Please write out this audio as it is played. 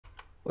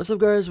What's up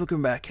guys,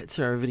 welcome back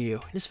to our video.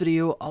 In this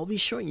video, I'll be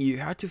showing you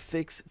how to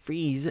fix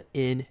freeze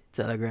in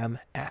Telegram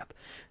app.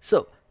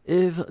 So,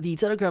 if the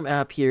Telegram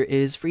app here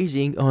is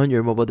freezing on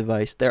your mobile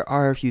device, there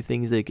are a few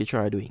things that you could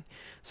try doing.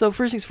 So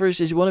first things first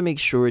is you want to make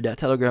sure that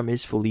Telegram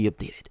is fully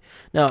updated.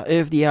 Now,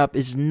 if the app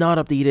is not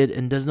updated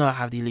and does not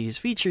have the latest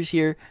features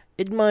here,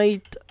 it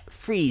might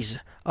freeze.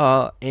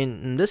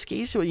 In this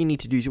case, what you need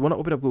to do is you want to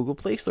open up Google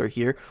Play Store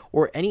here,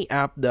 or any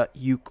app that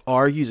you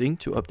are using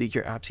to update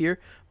your apps here.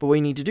 But what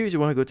you need to do is you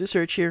want to go to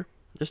search here,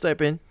 just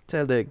type in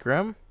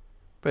Telegram,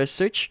 press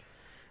search,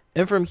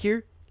 and from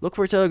here, look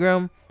for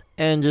Telegram,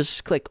 and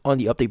just click on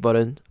the update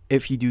button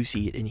if you do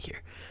see it in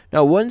here.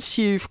 Now, once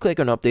you've clicked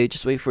on update,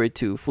 just wait for it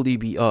to fully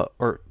be,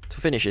 or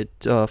to finish it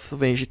to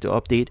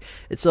update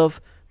itself.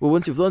 But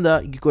once you've done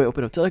that, you can go and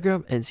open up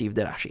Telegram and see if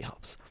that actually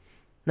helps.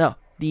 Now,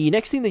 the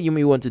next thing that you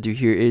may want to do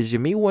here is you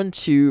may want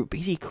to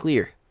basically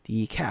clear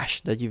the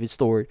cache that you've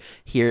stored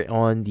here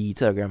on the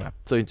Telegram app.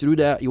 So to do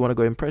that, you want to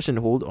go and press and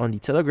hold on the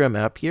Telegram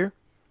app here.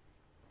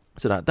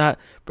 So not that,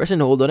 press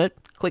and hold on it,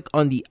 click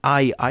on the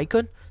eye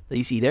icon that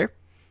you see there.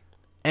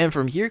 And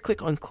from here,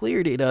 click on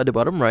clear data at the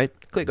bottom right,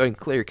 click on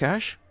clear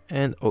cache,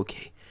 and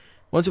okay.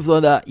 Once you've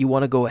done that, you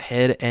want to go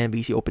ahead and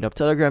basically open up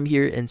Telegram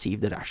here and see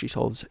if that actually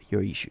solves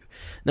your issue.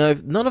 Now,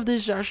 if none of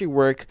this actually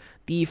work,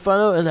 the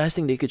final and last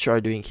thing they could try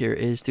doing here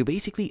is to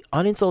basically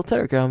uninstall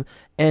Telegram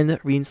and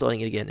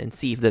reinstalling it again and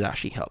see if that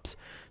actually helps.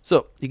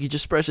 So you can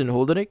just press and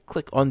hold on it,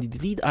 click on the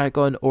delete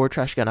icon or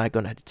trash can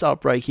icon at the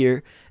top right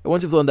here. And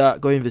once you've done that,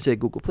 go ahead and visit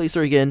Google Play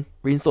Store again,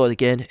 reinstall it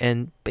again,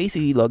 and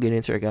basically log in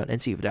into your account and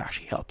see if it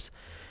actually helps.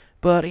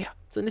 But yeah,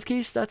 so in this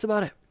case, that's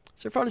about it.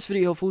 So if you found this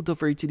video helpful, don't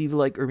forget to leave a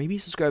like or maybe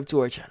subscribe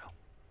to our channel.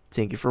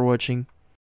 Thank you for watching.